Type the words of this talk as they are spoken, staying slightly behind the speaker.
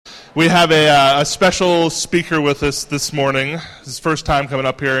We have a special speaker with us this morning. It's his first time coming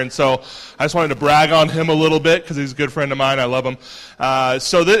up here, and so I just wanted to brag on him a little bit because he's a good friend of mine. I love him.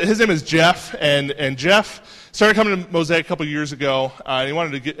 His name is Jeff, and Jeff started coming to Mosaic a couple years ago, and he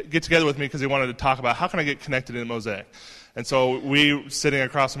wanted to get together with me because he wanted to talk about how can I get connected in Mosaic. And so we, sitting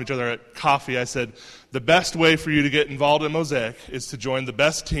across from each other at coffee, I said, the best way for you to get involved in Mosaic is to join the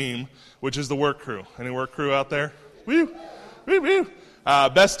best team, which is the work crew. Any work crew out there? Woo! Woo, woo!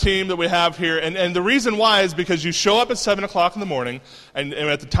 Best team that we have here. And the reason why is because you show up at 7 o'clock in the morning, and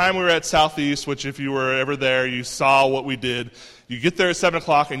at the time we were at Southeast, which if you were ever there, you saw what we did. You get there at 7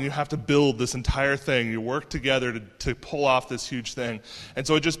 o'clock, and you have to build this entire thing. You work together to pull off this huge thing. And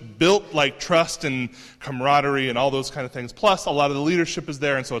so it just built like trust and camaraderie and all those kind of things. Plus, a lot of the leadership is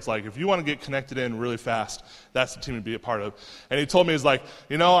there, and so it's like, if you want to get connected in really fast, that's the team to be a part of. And he told me, he's like,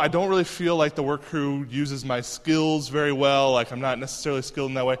 I don't really feel like the work crew uses my skills very well. Like, I'm not necessarily skilled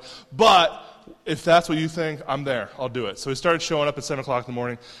in that way. But if that's what you think, I'm there. I'll do it. So he started showing up at 7 o'clock in the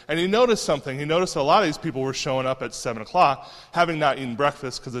morning, and he noticed something. He noticed a lot of these people were showing up at 7 o'clock, having not eaten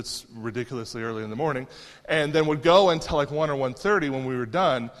breakfast because it's ridiculously early in the morning, and then would go until like 1 or 1:30 when we were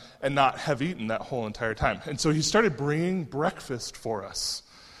done and not have eaten that whole entire time. And so he started bringing breakfast for us.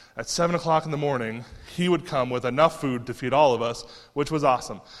 At 7 o'clock in the morning, he would come with enough food to feed all of us, which was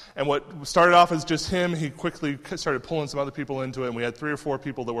awesome. And what started off as just him, he quickly started pulling some other people into it, and we had 3 or 4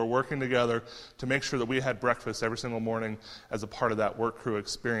 people that were working together to make sure that we had breakfast every single morning as a part of that work crew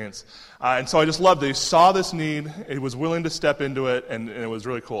experience. And so I just loved that he saw this need, he was willing to step into it, and it was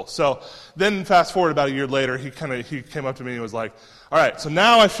really cool. So then fast forward about a year later, he came up to me and was like, all right, so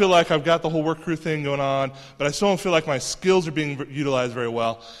now I feel like I've got the whole work crew thing going on, but I still don't feel like my skills are being utilized very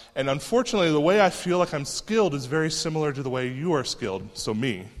well. And unfortunately, the way I feel like I'm skilled is very similar to the way you are skilled. So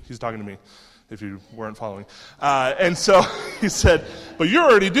me, he's talking to me, if you weren't following. And so he said, but you're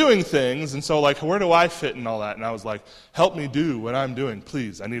already doing things, and so like, where do I fit in all that? And I was like, help me do what I'm doing,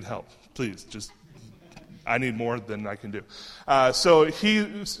 please. I need help, please. I need more than I can do. So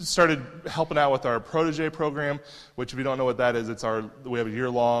he started helping out with our Protege program, which if you don't know what that is, we have a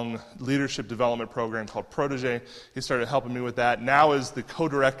year-long leadership development program called Protege. He started helping me with that. Now is the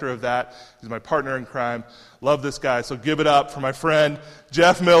co-director of that. He's my partner in crime. Love this guy. So give it up for my friend,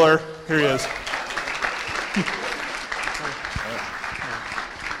 Jeff Miller. Here he is.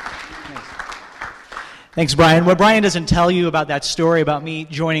 Thanks, Brian. What Brian doesn't tell you about that story about me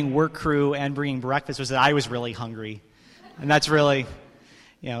joining work crew and bringing breakfast was that I was really hungry. And that's really,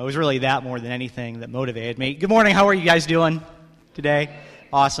 it was really that more than anything that motivated me. Good morning. How are you guys doing today?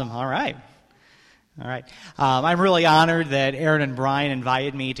 Awesome. All right. I'm really honored that Aaron and Brian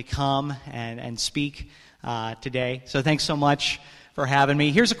invited me to come and speak today. So thanks so much for having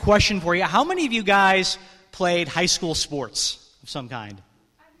me. Here's a question for you. How many of you guys played high school sports of some kind?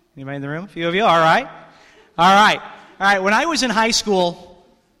 Anybody in the room? A few of you? All right. When I was in high school,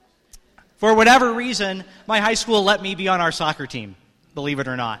 for whatever reason, my high school let me be on our soccer team, believe it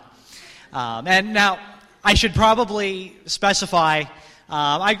or not. And now, I should probably specify,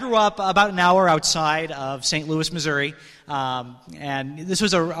 I grew up about an hour outside of St. Louis, Missouri, and this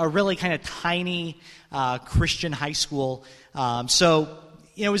was a really kind of tiny Christian high school.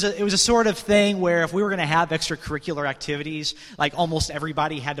 It was a sort of thing where if we were going to have extracurricular activities, like almost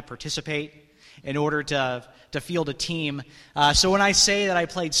everybody had to participate in order to field a team. So when I say that I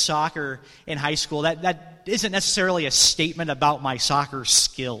played soccer in high school, that isn't necessarily a statement about my soccer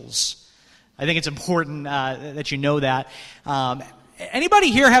skills. I think it's important that you know that.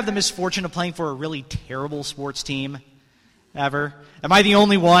 Anybody here have the misfortune of playing for a really terrible sports team ever? Am I the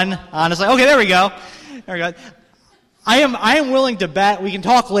only one? Honestly, okay, there we go. I am willing to bet, we can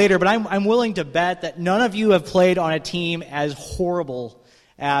talk later, but I'm willing to bet that none of you have played on a team as horrible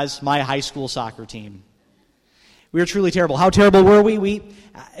as my high school soccer team. We were truly terrible. How terrible were we?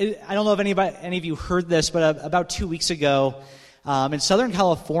 I don't know if any of you heard this, but about 2 weeks ago, in Southern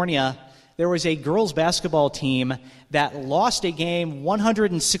California, there was a girls basketball team that lost a game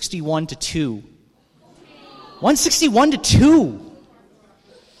 161-2. 161-2.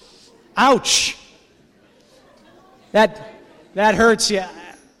 Ouch. That hurts, yeah.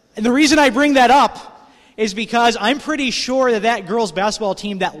 And the reason I bring that up is because I'm pretty sure that girls' basketball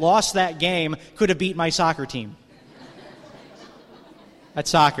team that lost that game could have beat my soccer team. At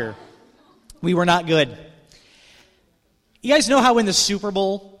soccer. We were not good. You guys know how in the Super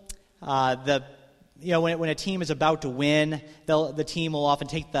Bowl, when a team is about to win, the team will often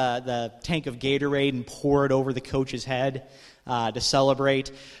take the tank of Gatorade and pour it over the coach's head to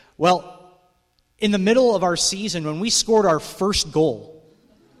celebrate. Well, in the middle of our season, when we scored our first goal,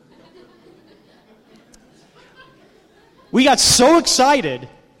 we got so excited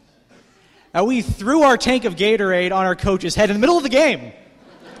And we threw our tank of Gatorade on our coach's head in the middle of the game.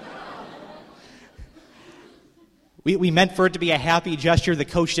 We meant for it to be a happy gesture. The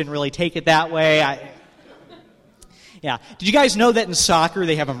coach didn't really take it that way. Yeah. Did you guys know that in soccer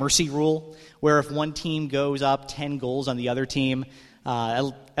they have a mercy rule where if one team goes up 10 goals on the other team,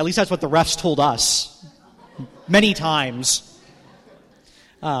 at least that's what the refs told us many times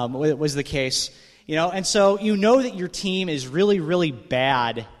was the case. And so you know that your team is really, really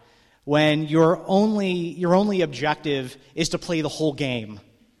bad when your only objective is to play the whole game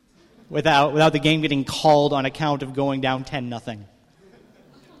without the game getting called on account of going down 10-0.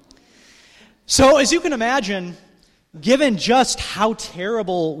 So as you can imagine, given just how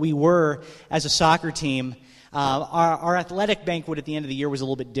terrible we were as a soccer team, our athletic banquet at the end of the year was a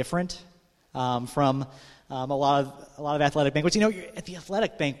little bit different from a lot of athletic banquets. At the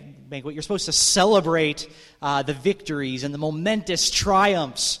athletic banquet, you're supposed to celebrate the victories and the momentous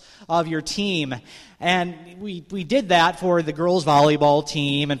triumphs of your team. And we did that for the girls' volleyball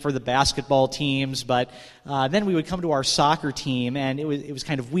team and for the basketball teams, but then we would come to our soccer team, and it was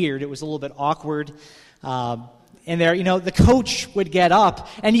kind of weird. It was a little bit awkward. And there, the coach would get up,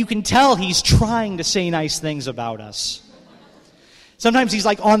 and you can tell he's trying to say nice things about us. Sometimes he's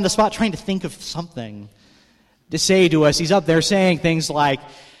like on the spot trying to think of something to say to us. He's up there saying things like,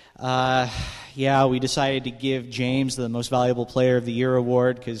 yeah, we decided to give James the Most Valuable Player of the Year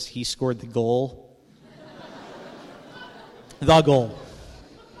award because he scored the goal. The goal.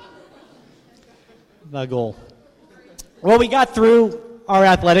 Well, we got through our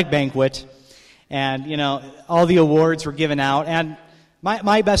athletic banquet, and, all the awards were given out, and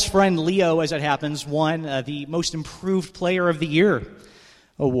my best friend Leo, as it happens, won the Most Improved Player of the Year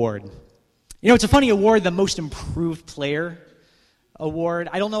award. It's a funny award, the Most Improved Player award.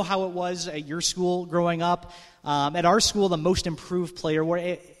 I don't know how it was at your school growing up. At our school, the Most Improved Player award,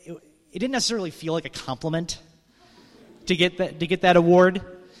 it didn't necessarily feel like a compliment to get that award.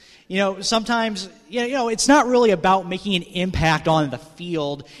 Sometimes, it's not really about making an impact on the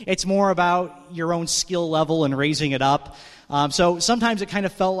field. It's more about your own skill level and raising it up. So sometimes it kind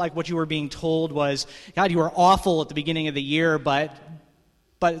of felt like what you were being told was, God, you were awful at the beginning of the year, but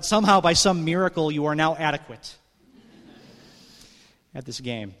somehow by some miracle you are now adequate at this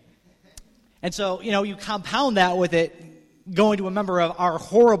game. And so, you compound that with it going to a member of our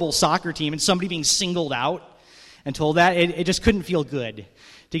horrible soccer team and somebody being singled out and told that, it just couldn't feel good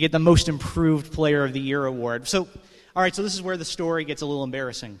to get the Most Improved Player of the Year award. So, all right, so this is where the story gets a little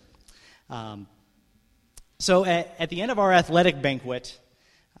embarrassing. So at the end of our athletic banquet,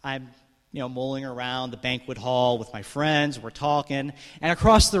 I'm mulling around the banquet hall with my friends. We're talking. And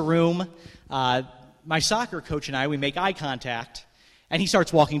across the room, my soccer coach and I, we make eye contact. And he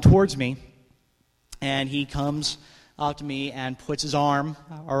starts walking towards me. And he comes up to me and puts his arm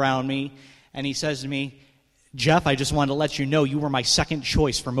around me. And he says to me, Jeff, I just wanted to let you know you were my second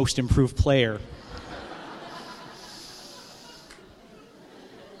choice for Most Improved Player.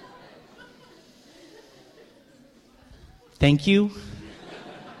 Thank you.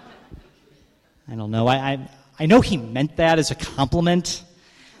 I don't know. I know he meant that as a compliment,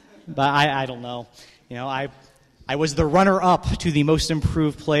 but I don't know. I was the runner-up to the Most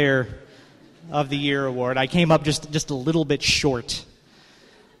Improved Player of the Year award. I came up just a little bit short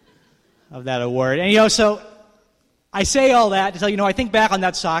of that award. And, so I say all that to tell you, I think back on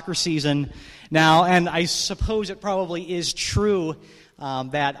that soccer season now, and I suppose it probably is true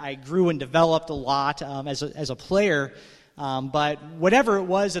that I grew and developed a lot as a player. But whatever it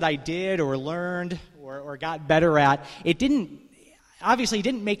was that I did or learned or got better at, it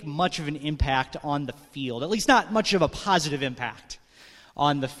didn't make much of an impact on the field, at least not much of a positive impact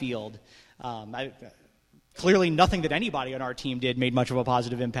on the field. Clearly nothing that anybody on our team did made much of a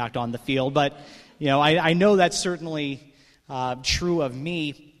positive impact on the field, but I know that's certainly true of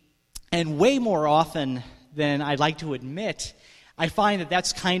me, and way more often than I'd like to admit, I find that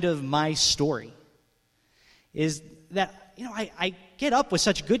that's kind of my story, is that I get up with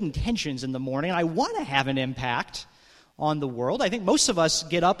such good intentions in the morning, and I want to have an impact on the world. I think most of us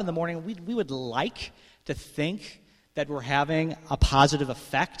get up in the morning, and we would like to think that we're having a positive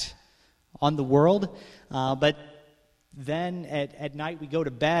effect on the world, but then at night we go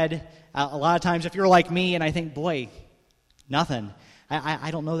to bed. A lot of times, if you're like me, and I think, boy, nothing. I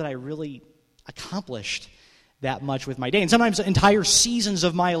don't know that I really accomplished that much with my day. And sometimes entire seasons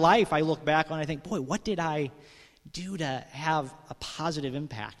of my life, I look back on and I think, boy, what did I do to have a positive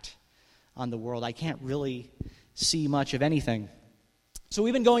impact on the world? I can't really see much of anything. So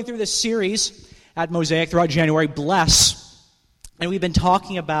we've been going through this series at Mosaic throughout January, Bless, and we've been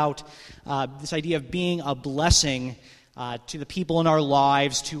talking about this idea of being a blessing to the people in our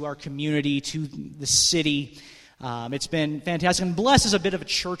lives, to our community, to the city. It's been fantastic. And bless is a bit of a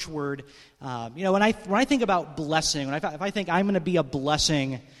church word. When I think about blessing, if I think I'm going to be a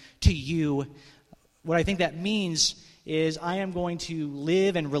blessing to you, what I think that means is I am going to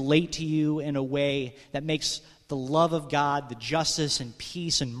live and relate to you in a way that makes the love of God, the justice and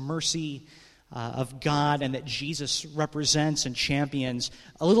peace and mercy of God, and that Jesus represents and champions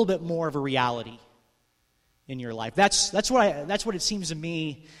a little bit more of a reality in your life. That's what it seems to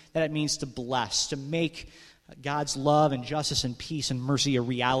me that it means to bless, to make God's love and justice and peace and mercy a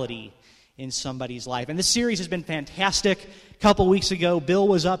reality in somebody's life. And this series has been fantastic. A couple weeks ago, Bill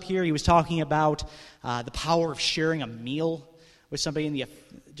was up here. He was talking about the power of sharing a meal with somebody and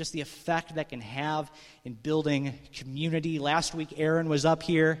just the effect that can have in building community. Last week, Aaron was up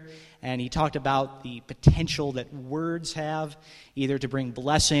here, and he talked about the potential that words have, either to bring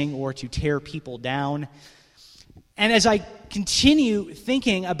blessing or to tear people down. And as I continue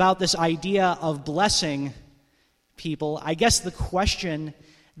thinking about this idea of blessing people, I guess the question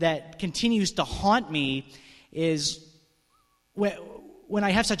that continues to haunt me is when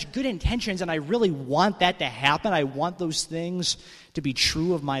I have such good intentions and I really want that to happen, I want those things to be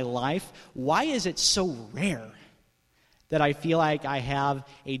true of my life, why is it so rare that I feel like I have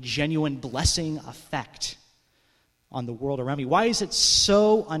a genuine blessing effect on the world around me? Why is it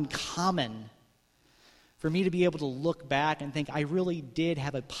so uncommon for me to be able to look back and think I really did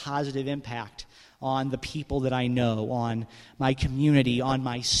have a positive impact on the people that I know, on my community, on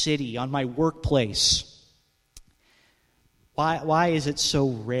my city, on my workplace? Why is it so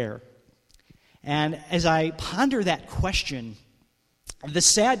rare? And as I ponder that question, the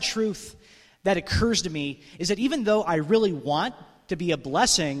sad truth that occurs to me is that even though I really want to be a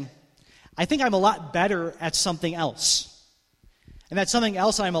blessing, I think I'm a lot better at something else. And that something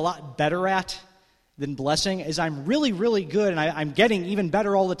else I'm a lot better at than blessing is I'm really, really good, and I'm getting even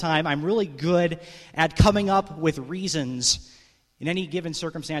better all the time. I'm really good at coming up with reasons in any given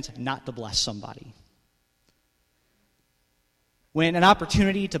circumstance not to bless somebody. When an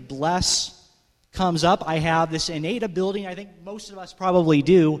opportunity to bless comes up, I have this innate ability, and I think most of us probably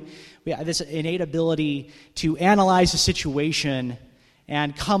do, we have this innate ability to analyze a situation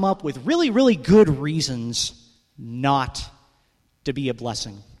and come up with really, really good reasons not to be a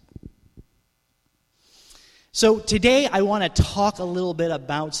blessing. So today I want to talk a little bit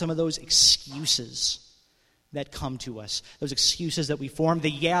about some of those excuses that come to us, those excuses that we form, the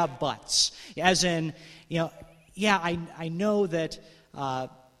yeah buts, as in, I know that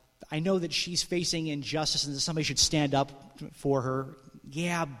she's facing injustice and that somebody should stand up for her.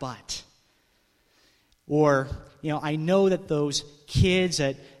 Yeah, but. Or, I know that those kids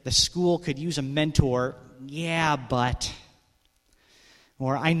at the school could use a mentor. Yeah, but.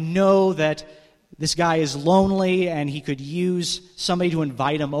 Or I know that this guy is lonely and he could use somebody to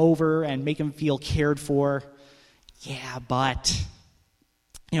invite him over and make him feel cared for. Yeah, but.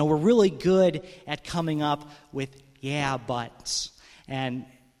 We're really good at coming up with yeah, buts. And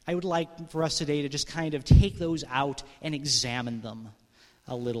I would like for us today to just kind of take those out and examine them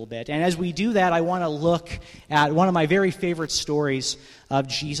a little bit. And as we do that, I want to look at one of my very favorite stories of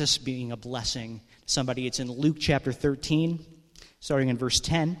Jesus being a blessing to somebody. It's in Luke chapter 13, starting in verse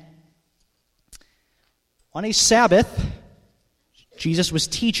 10. On a Sabbath, Jesus was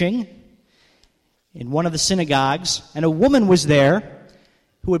teaching in one of the synagogues, and a woman was there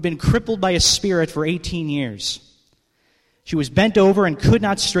who had been crippled by a spirit for 18 years. She was bent over and could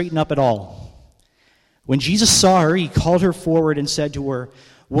not straighten up at all. When Jesus saw her, he called her forward and said to her,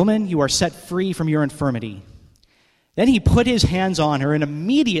 "Woman, you are set free from your infirmity." Then he put his hands on her, and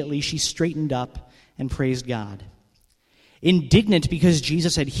immediately she straightened up and praised God. Indignant because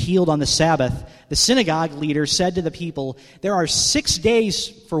Jesus had healed on the Sabbath, the synagogue leader said to the people, "There are 6 days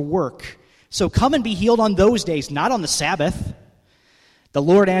for work, so come and be healed on those days, not on the Sabbath." The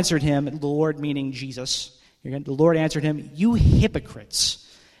Lord answered him, the Lord meaning Jesus, the Lord answered him, "You hypocrites!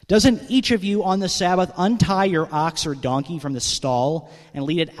 Doesn't each of you on the Sabbath untie your ox or donkey from the stall and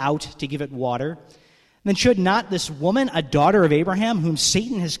lead it out to give it water? Then should not this woman, a daughter of Abraham, whom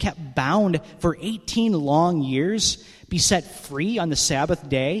Satan has kept bound for 18 long years, be set free on the Sabbath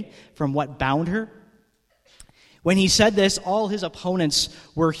day from what bound her?" When he said this, all his opponents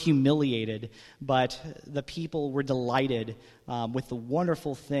were humiliated, but the people were delighted with the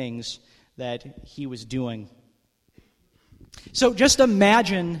wonderful things that he was doing. So just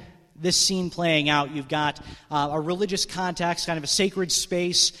imagine this scene playing out. You've got a religious context, kind of a sacred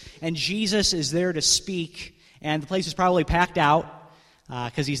space, and Jesus is there to speak, and the place is probably packed out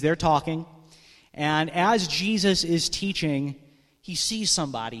because he's there talking. And as Jesus is teaching, he sees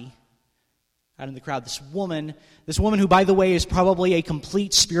somebody, out in the crowd. This woman who, by the way, is probably a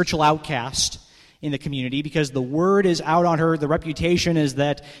complete spiritual outcast in the community because the word is out on her. The reputation is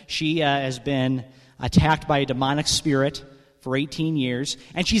that she has been attacked by a demonic spirit for 18 years,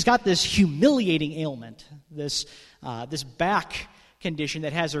 and she's got this humiliating ailment, this back condition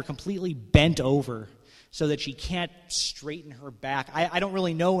that has her completely bent over so that she can't straighten her back. I don't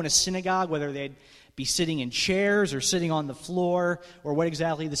really know in a synagogue whether they'd be sitting in chairs or sitting on the floor or what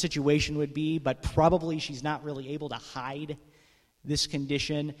exactly the situation would be, but probably she's not really able to hide this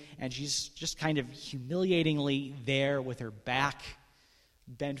condition, and she's just kind of humiliatingly there with her back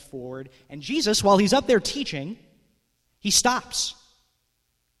bent forward. And Jesus, while he's up there teaching, he stops.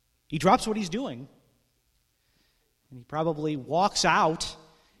 He drops what he's doing, and he probably walks out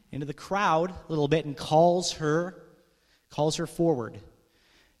into the crowd a little bit and calls her forward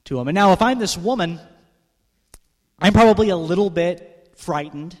to him. And now, if I'm this woman, I'm probably a little bit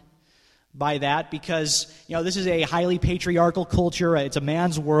frightened by that because, this is a highly patriarchal culture. It's a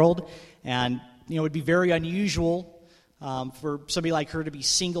man's world, and, it would be very unusual for somebody like her to be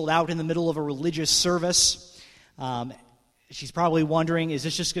singled out in the middle of a religious service. She's probably wondering, is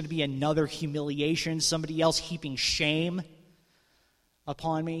this just going to be another humiliation, somebody else heaping shame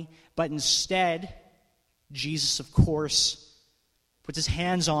upon me? But instead, Jesus, of course, puts his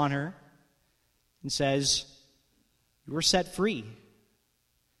hands on her and says, "You were set free."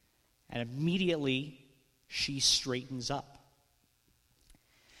 And immediately, she straightens up.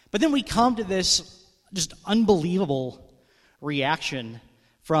 But then we come to this just unbelievable reaction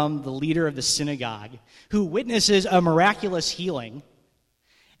from the leader of the synagogue, who witnesses a miraculous healing,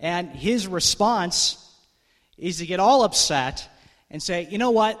 and his response is to get all upset and say, "You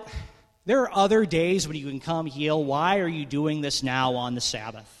know what? There are other days when you can come heal. Why are you doing this now on the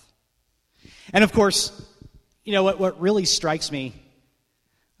Sabbath?" And of course, what really strikes me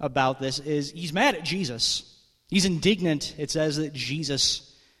about this is he's mad at Jesus. He's indignant, it says, that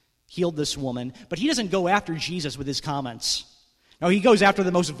Jesus healed this woman, but he doesn't go after Jesus with his comments. No, he goes after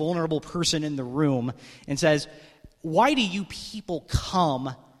the most vulnerable person in the room and says, "Why do you people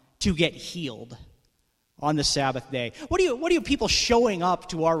come to get healed on the Sabbath day? What are you people showing up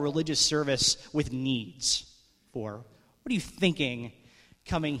to our religious service with needs for? What are you thinking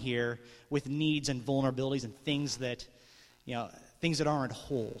coming here with needs and vulnerabilities and things that aren't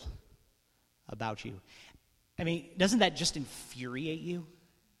whole about you?" I mean, doesn't that just infuriate you?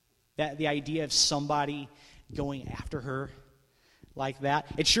 That the idea of somebody going after her like that?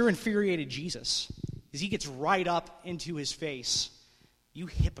 It sure infuriated Jesus, as he gets right up into his face. "You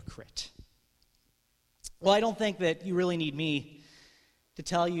hypocrite." Well, I don't think that you really need me to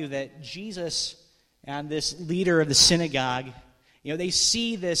tell you that Jesus and this leader of the synagogue, they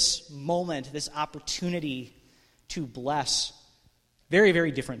see this moment, this opportunity to bless very,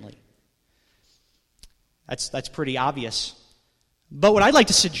 very differently. That's pretty obvious. But what I'd like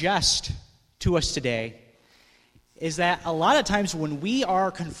to suggest to us today is that a lot of times when we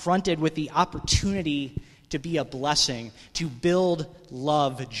are confronted with the opportunity to be a blessing, to build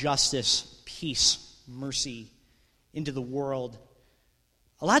love, justice, peace, mercy into the world,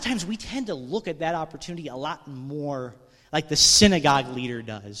 a lot of times we tend to look at that opportunity a lot more like the synagogue leader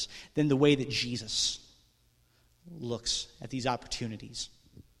does than the way that Jesus looks at these opportunities.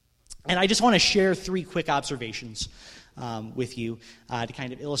 And I just want to share 3 quick observations with you to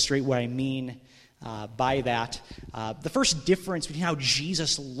kind of illustrate what I mean by that. The first difference between how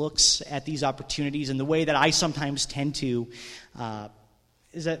Jesus looks at these opportunities and the way that I sometimes tend to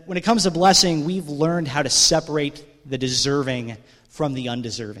is that when it comes to blessing, we've learned how to separate the deserving from the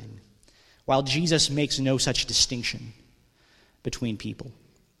undeserving, while Jesus makes no such distinction between people.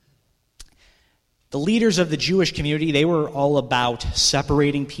 The leaders of the Jewish community, they were all about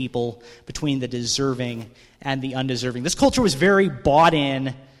separating people between the deserving and the undeserving. This culture was very bought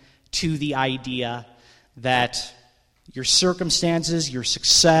in to the idea that your circumstances, your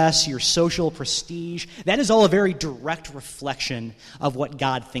success, your social prestige, that is all a very direct reflection of what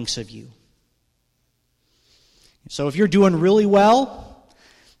God thinks of you. So if you're doing really well,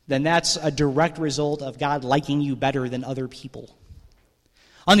 then that's a direct result of God liking you better than other people.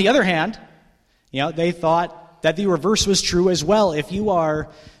 On the other hand, they thought that the reverse was true as well. If you are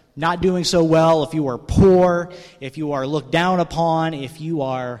not doing so well, if you are poor, if you are looked down upon, if you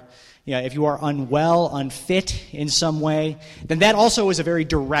are unwell, unfit in some way, then that also is a very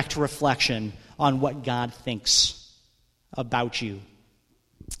direct reflection on what God thinks about you.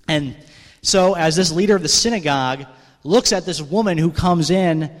 And so as this leader of the synagogue looks at this woman who comes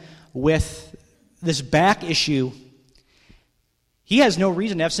in with this back issue, he has no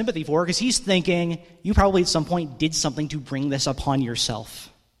reason to have sympathy for her because he's thinking, you probably at some point did something to bring this upon yourself.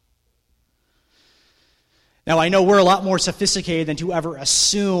 Now, I know we're a lot more sophisticated than to ever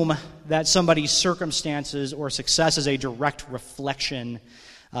assume that somebody's circumstances or success is a direct reflection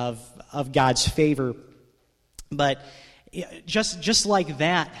of God's favor. But just like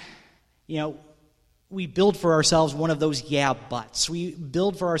that, we build for ourselves one of those yeah buts. We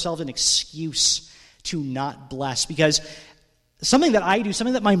build for ourselves an excuse to not bless. Because something that I do,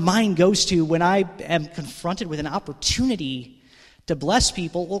 something that my mind goes to when I am confronted with an opportunity to bless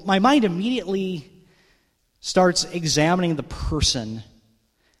people, well, my mind immediately starts examining the person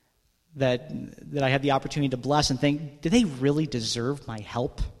that I have the opportunity to bless and think, do they really deserve my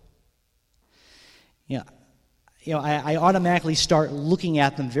help? I automatically start looking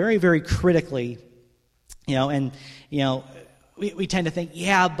at them very, very critically, we tend to think,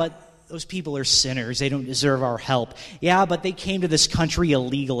 yeah, but those people are sinners. They don't deserve our help. Yeah, but they came to this country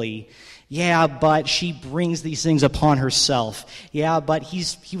illegally. Yeah, but she brings these things upon herself. Yeah, but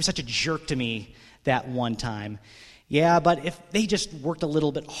he was such a jerk to me that one time. Yeah, but if they just worked a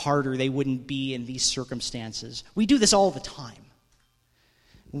little bit harder, they wouldn't be in these circumstances. We do this all the time.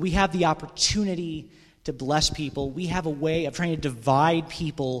 When we have the opportunity to bless people, we have a way of trying to divide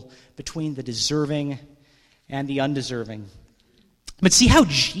people between the deserving and the undeserving. But see how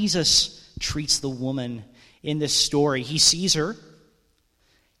Jesus treats the woman in this story. He sees her,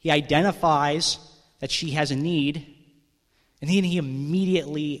 he identifies that she has a need, and he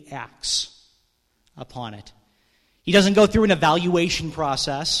immediately acts upon it. He doesn't go through an evaluation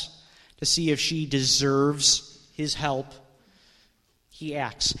process to see if she deserves his help. He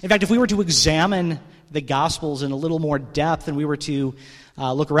acts. In fact, if we were to examine the Gospels in a little more depth and we were to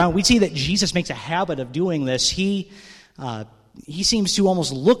look around, we'd see that Jesus makes a habit of doing this. He seems to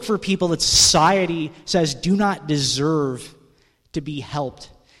almost look for people that society says do not deserve to be helped,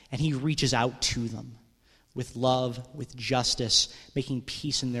 and he reaches out to them with love, with justice, making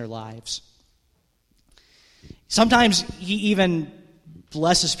peace in their lives. Sometimes he even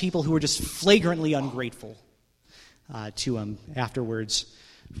blesses people who are just flagrantly ungrateful to him afterwards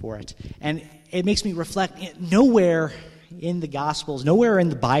for it. And it makes me reflect, nowhere in the Gospels, nowhere in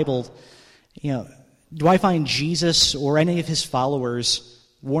the Bible, do I find Jesus or any of his followers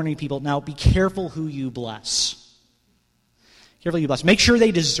warning people, now be careful who you bless. Careful who you bless. Make sure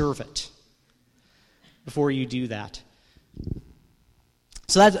they deserve it before you do that.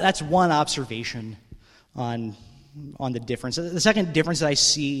 So that's one observation on the difference. The second difference that I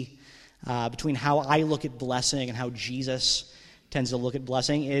see between how I look at blessing and how Jesus tends to look at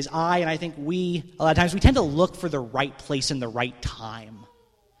blessing is and I think we, a lot of times, we tend to look for the right place and the right time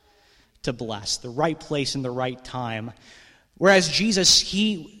to bless. The right place and the right time. Whereas Jesus,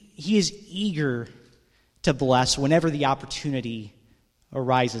 he is eager to bless whenever the opportunity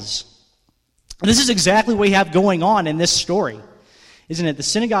arises. And this is exactly what we have going on in this story, isn't it? The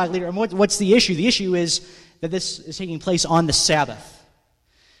synagogue leader, and what's the issue? The issue is that this is taking place on the Sabbath.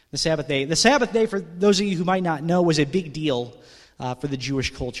 The Sabbath day. The Sabbath day, for those of you who might not know, was a big deal for the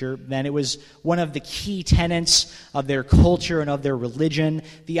Jewish culture. Then it was one of the key tenets of their culture and of their religion.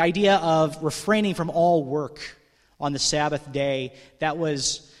 The idea of refraining from all work on the Sabbath day, that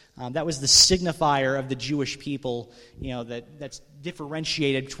was the signifier of the Jewish people, that's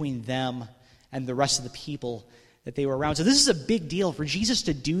differentiated between them and the rest of the people that they were around. So this is a big deal for Jesus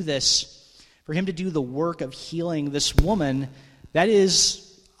to do this, for him to do the work of healing this woman. That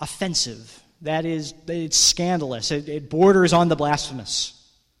is offensive. It's scandalous. It borders on the blasphemous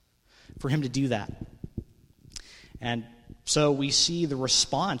for him to do that. And so we see the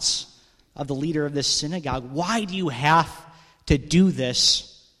response of the leader of this synagogue. Why do you have to do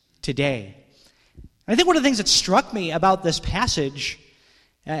this today? And I think one of the things that struck me about this passage,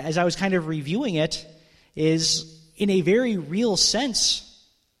 as I was kind of reviewing it, is in a very real sense,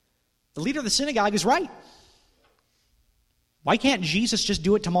 the leader of the synagogue is right. Why can't Jesus just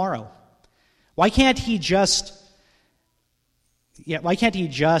do it tomorrow? Why can't he just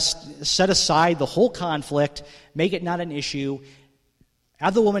set aside the whole conflict, make it not an issue,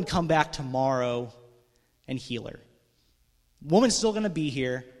 have the woman come back tomorrow and heal her? Woman's still going to be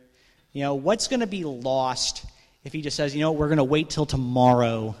here. What's going to be lost if he just says, we're going to wait till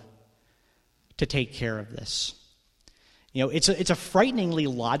tomorrow to take care of this? It's a frighteningly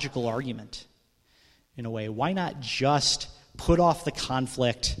logical argument in a way. Why not just put off the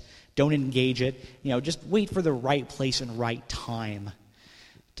conflict? Don't engage it. Just wait for the right place and right time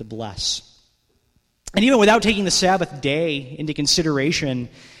to bless. And even without taking the Sabbath day into consideration,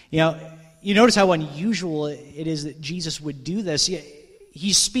 you notice how unusual it is that Jesus would do this.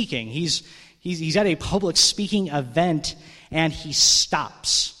 He's speaking. He's at a public speaking event, and he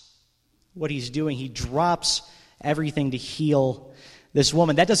stops what he's doing. He drops everything to heal this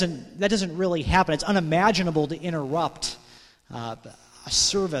woman. That doesn't really happen. It's unimaginable to interrupt a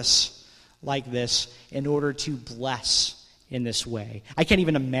service like this in order to bless in this way. I can't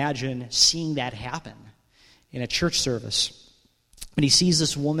even imagine seeing that happen in a church service. But he sees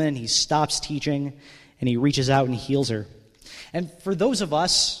this woman, he stops teaching, and he reaches out and heals her. And for those of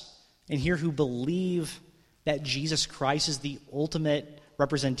us in here who believe that Jesus Christ is the ultimate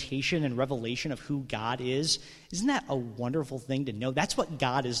representation and revelation of who God is, isn't that a wonderful thing to know? That's what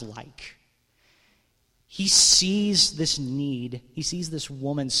God is like. He sees this need, he sees this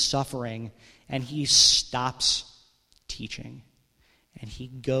woman suffering, and he stops teaching. And he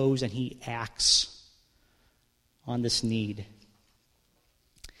goes and he acts on this need.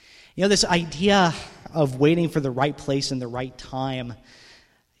 You know, this idea of waiting for the right place and the right time,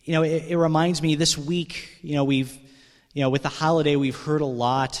 it reminds me this week, with the holiday, we've heard a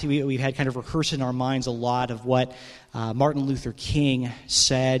lot. We've had kind of rehearsed in our minds a lot of what Martin Luther King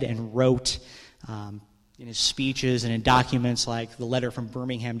said and wrote in his speeches and in documents like the letter from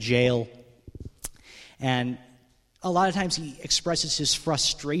Birmingham jail. And a lot of times he expresses his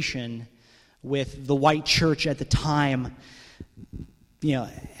frustration with the white church at the time,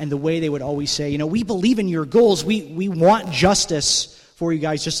 and the way they would always say, we believe in your goals. We want justice for you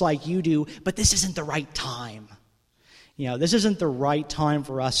guys just like you do, but this isn't the right time. This isn't the right time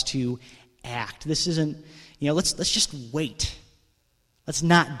for us to act. This isn't, let's just wait. Let's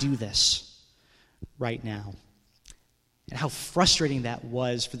not do this right now. And how frustrating that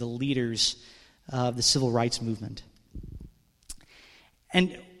was for the leaders of the civil rights movement.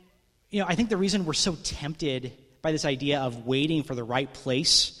 And, I think the reason we're so tempted by this idea of waiting for the right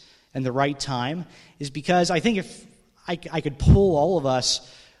place and the right time is because I think if I could poll all of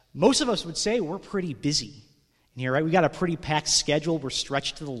us, most of us would say we're pretty busy in here, right? We got a pretty packed schedule. We're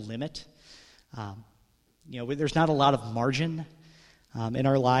stretched to the limit. There's not a lot of margin in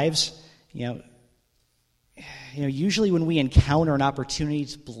our lives. Usually when we encounter an opportunity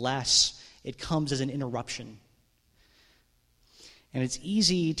to bless, it comes as an interruption. And it's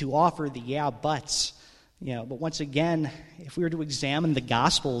easy to offer the yeah buts, but once again, if we were to examine the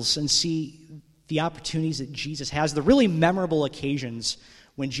Gospels and see the opportunities that Jesus has, the really memorable occasions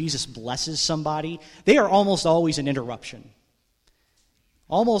when Jesus blesses somebody, they are almost always an interruption.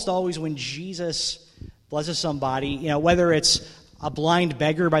 Almost always when Jesus blesses somebody, whether it's a blind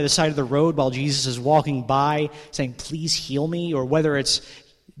beggar by the side of the road while Jesus is walking by saying, please heal me, or whether it's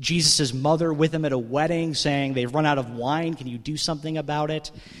Jesus' mother with him at a wedding saying they've run out of wine, can you do something about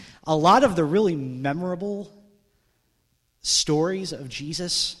it? A lot of the really memorable stories of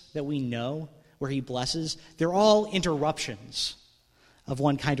Jesus that we know where he blesses, they're all interruptions of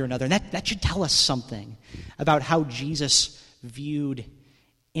one kind or another. And that should tell us something about how Jesus viewed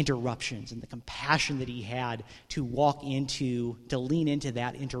interruptions and the compassion that he had to lean into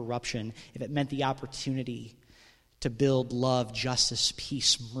that interruption if it meant the opportunity to build love, justice,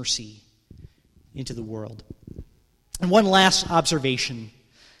 peace, mercy into the world. And one last observation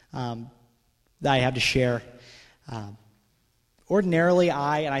that I have to share. Ordinarily,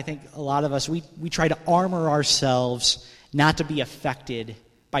 I think a lot of us, we try to armor ourselves not to be affected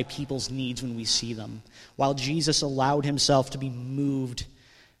by people's needs when we see them, while Jesus allowed himself to be moved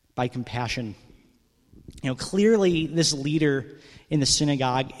by compassion. Clearly this leader in the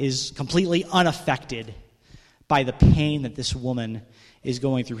synagogue is completely unaffected by the pain that this woman is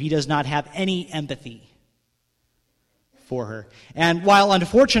going through. He does not have any empathy for her. And while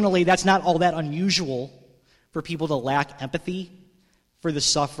unfortunately that's not all that unusual for people to lack empathy for the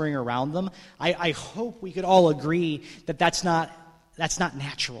suffering around them, I hope we could all agree that that's not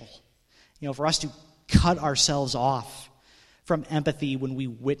natural. For us to cut ourselves off from empathy when we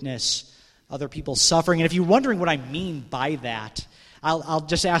witness other people suffering. And if you're wondering what I mean by that, I'll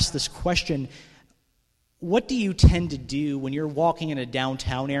just ask this question. What do you tend to do when you're walking in a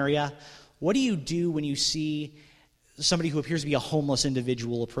downtown area? What do you do when you see somebody who appears to be a homeless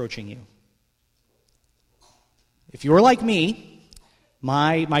individual approaching you? If you're like me,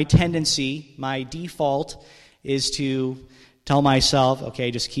 my tendency, my default is to tell myself, okay,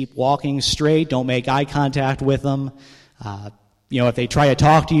 just keep walking straight, don't make eye contact with them. If they try to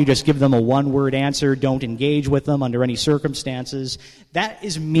talk to you, just give them a one-word answer. Don't engage with them under any circumstances. That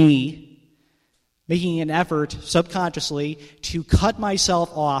is me making an effort subconsciously to cut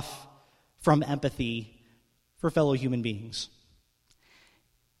myself off from empathy for fellow human beings.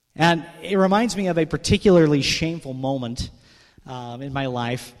 And it reminds me of a particularly shameful moment in my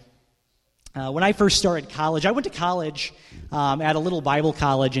life. When I first started college, I went to college at a little Bible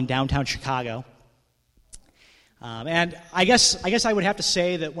college in downtown Chicago. And I guess I would have to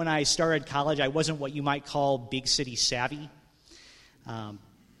say that when I started college, I wasn't what you might call big city savvy.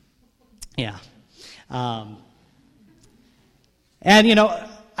 Yeah. And,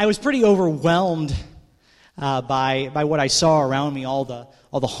 I was pretty overwhelmed by what I saw around me, all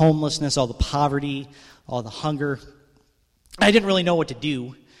the homelessness, all the poverty, all the hunger. I didn't really know what to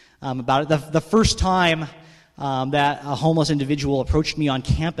do about it. The first time that a homeless individual approached me on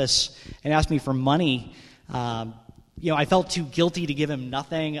campus and asked me for money, I felt too guilty to give him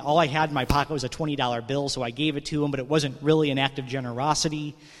nothing. All I had in my pocket was a $20 bill, so I gave it to him, but it wasn't really an act of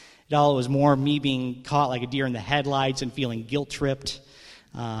generosity at all. It was more me being caught like a deer in the headlights and feeling guilt-tripped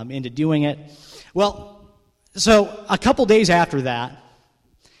into doing it. Well, so a couple days after that,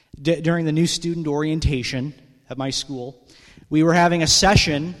 during the new student orientation at my school, we were having a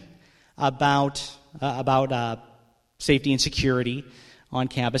session about safety and security on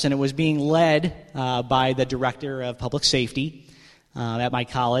campus, and it was being led by the director of public safety at my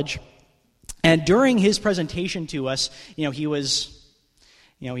college. And during his presentation to us, he was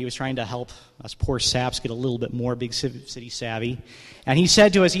trying to help us poor saps get a little bit more big city savvy. And he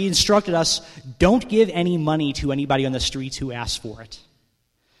said to us, he instructed us, don't give any money to anybody on the streets who asks for it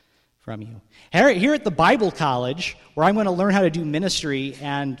from you. Here at the Bible College, where I'm going to learn how to do ministry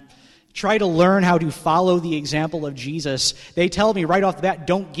and try to learn how to follow the example of Jesus, they tell me right off the bat,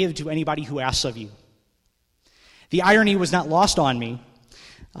 don't give to anybody who asks of you. The irony was not lost on me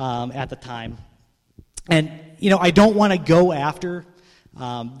at the time. And, I don't want to go after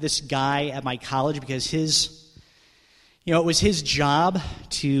this guy at my college because it was his job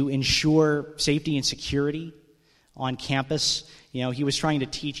to ensure safety and security on campus. He was trying to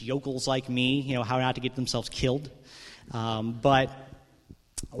teach yokels like me, how not to get themselves killed. But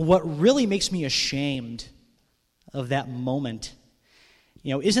what really makes me ashamed of that moment,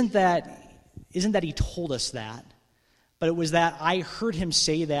 isn't that he told us that, but it was that I heard him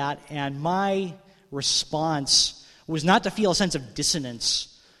say that, and my response was not to feel a sense of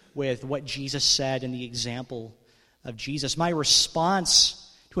dissonance with what Jesus said and the example of Jesus. My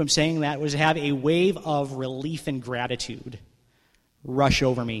response to him saying that was to have a wave of relief and gratitude rush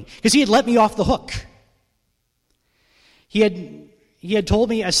over me, because he had let me off the hook. He had told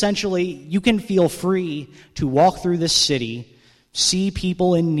me, essentially, you can feel free to walk through this city, see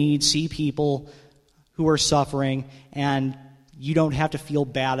people in need, see people who are suffering, and you don't have to feel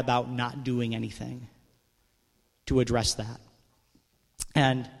bad about not doing anything to address that.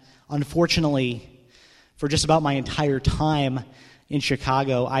 And unfortunately, for just about my entire time in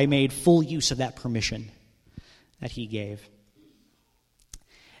Chicago, I made full use of that permission that he gave.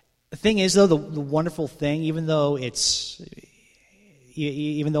 The thing is, though, the wonderful thing, even though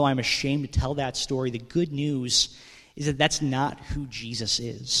I'm ashamed to tell that story, the good news is that that's not who Jesus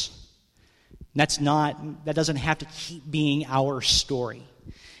is. That doesn't have to keep being our story.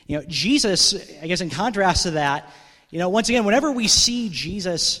 Jesus, I guess in contrast to that, once again, whenever we see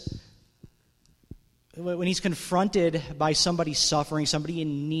Jesus, when he's confronted by somebody suffering, somebody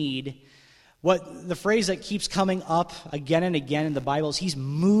in need, what the phrase that keeps coming up again and again in the Bible is he's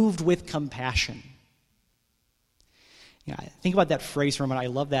moved with compassion. Think about that phrase for a minute. I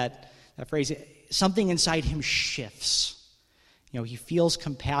love that phrase. Something inside him shifts. He feels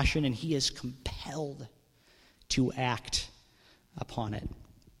compassion and he is compelled to act upon it.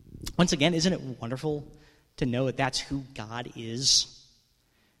 Once again, isn't it wonderful to know that that's who God is?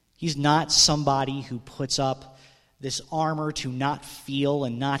 He's not somebody who puts up this armor to not feel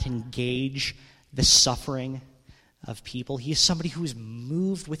and not engage the suffering of people. He is somebody who is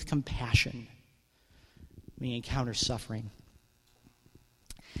moved with compassion when he encounters suffering.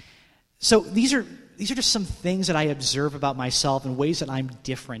 So these are just some things that I observe about myself in ways that I'm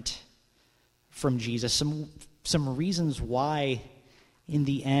different from Jesus. Some reasons why, in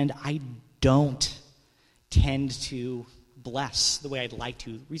the end, I don't tend to bless the way I'd like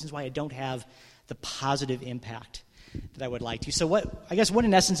to. Reasons why I don't have the positive impact that I would like to. So what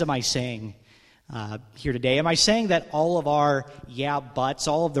in essence am I saying here today? Am I saying that all of our buts,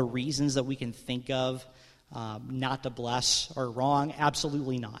 all of the reasons that we can think of not to bless are wrong?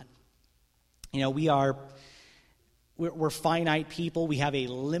 Absolutely not. We're finite people. We have a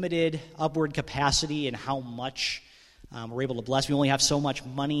limited upward capacity in how much we're able to bless. We only have so much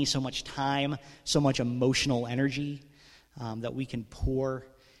money, so much time, so much emotional energy that we can pour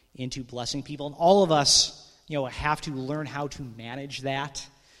into blessing people. And all of us, have to learn how to manage that.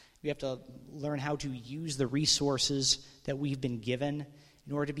 We have to learn how to use the resources that we've been given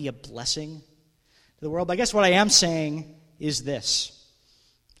in order to be a blessing to the world. But I guess what I am saying is this.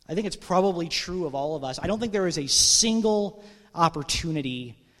 I think it's probably true of all of us. I don't think there is a single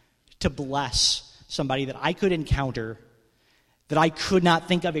opportunity to bless somebody that I could encounter that I could not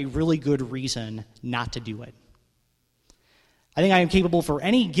think of a really good reason not to do it. I think I am capable for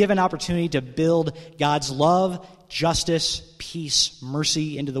any given opportunity to build God's love, justice, peace,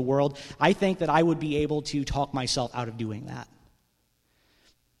 mercy into the world. I think that I would be able to talk myself out of doing that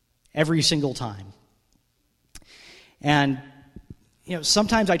every single time. And,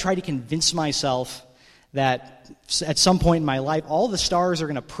 sometimes I try to convince myself that at some point in my life, all the stars are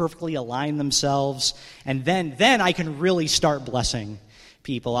going to perfectly align themselves, and then I can really start blessing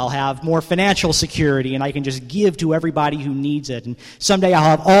people. I'll have more financial security, and I can just give to everybody who needs it. And someday I'll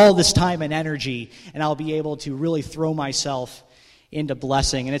have all this time and energy, and I'll be able to really throw myself into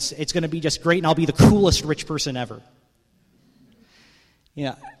blessing. And it's going to be just great, and I'll be the coolest rich person ever.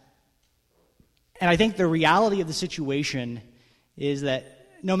 And I think the reality of the situation is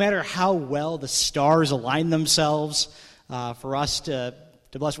that no matter how well the stars align themselves for us to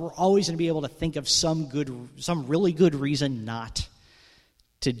bless, we're always going to be able to think of some really good reason not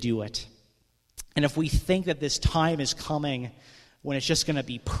to do it. And if we think that this time is coming when it's just going to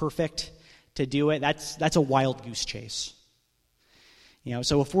be perfect to do it, that's a wild goose chase.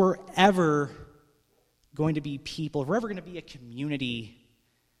 So if we're ever going to be people, if we're ever going to be a community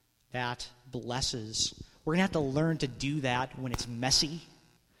that blesses, we're going to have to learn to do that when it's messy.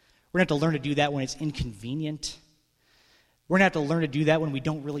 We're going to have to learn to do that when it's inconvenient. We're going to have to learn to do that when we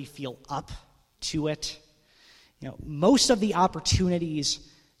don't really feel up to it. Most of the opportunities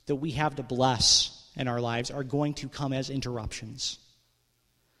that we have to bless in our lives are going to come as interruptions.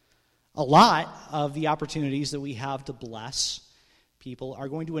 A lot of the opportunities that we have to bless people are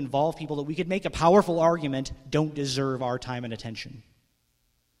going to involve people that we could make a powerful argument don't deserve our time and attention.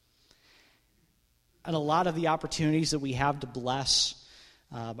 And a lot of the opportunities that we have to bless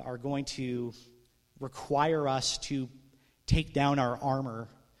are going to require us to take down our armor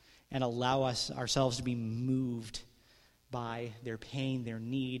and allow ourselves to be moved by their pain, their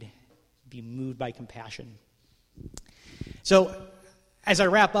need, be moved by compassion. So, as I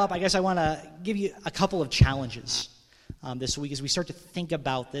wrap up, I guess I want to give you a couple of challenges this week as we start to think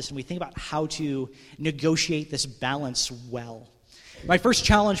about this and we think about how to negotiate this balance well. My first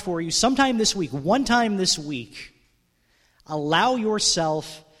challenge for you, one time this week, allow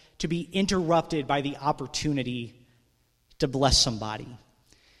yourself to be interrupted by the opportunity to bless somebody.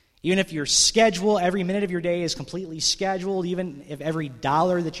 Even if your schedule, every minute of your day is completely scheduled, even if every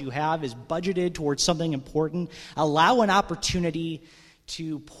dollar that you have is budgeted towards something important, allow an opportunity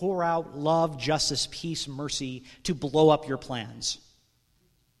to pour out love, justice, peace, mercy, to blow up your plans.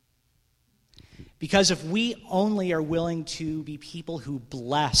 Because if we only are willing to be people who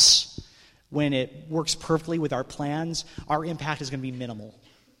bless when it works perfectly with our plans, our impact is going to be minimal.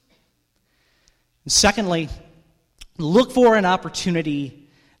 And secondly, look for an opportunity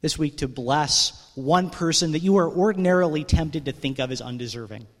this week to bless one person that you are ordinarily tempted to think of as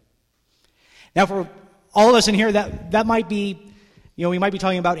undeserving. Now, for all of us in here, that might be, we might be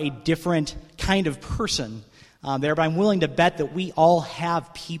talking about a different kind of person there, but I'm willing to bet that we all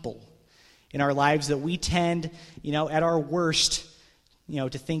have people in our lives that we tend, at our worst, to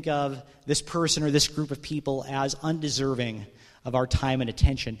think of this person or this group of people as undeserving of our time and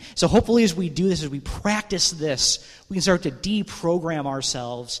attention. So hopefully as we do this, as we practice this, we can start to deprogram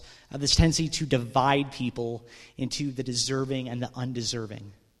ourselves of this tendency to divide people into the deserving and the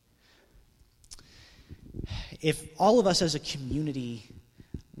undeserving. If all of us as a community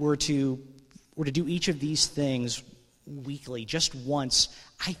were to do each of these things weekly, just once,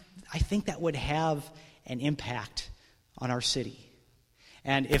 I think that would have an impact on our city.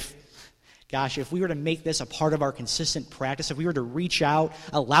 And if we were to make this a part of our consistent practice, if we were to reach out,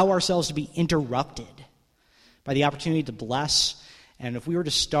 allow ourselves to be interrupted by the opportunity to bless, and if we were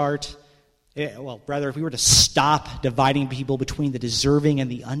to stop dividing people between the deserving and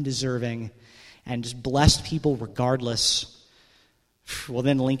the undeserving, and just bless people regardless, well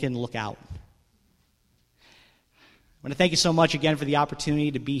then, Lincoln, look out. I want to thank you so much again for the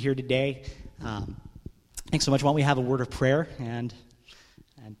opportunity to be here today. Thanks so much. Why don't we have a word of prayer, and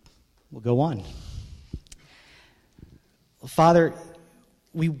we'll go on. Father,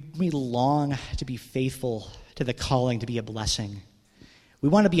 we long to be faithful to the calling to be a blessing. We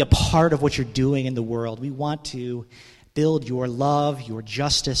want to be a part of what you're doing in the world. We want to build your love, your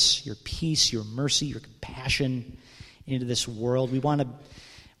justice, your peace, your mercy, your compassion into this world. We want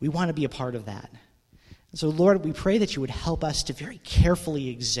to be a part of that. So, Lord, we pray that you would help us to very carefully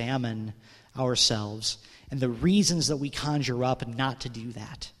examine ourselves and the reasons that we conjure up not to do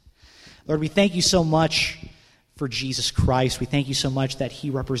that. Lord, we thank you so much for Jesus Christ. We thank you so much that he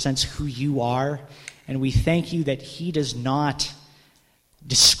represents who you are, and we thank you that he does not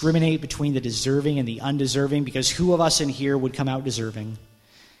discriminate between the deserving and the undeserving, because who of us in here would come out deserving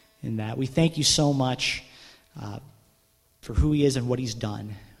in that? We thank you so much for who he is and what he's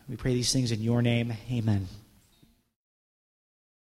done. We pray these things in your name. Amen.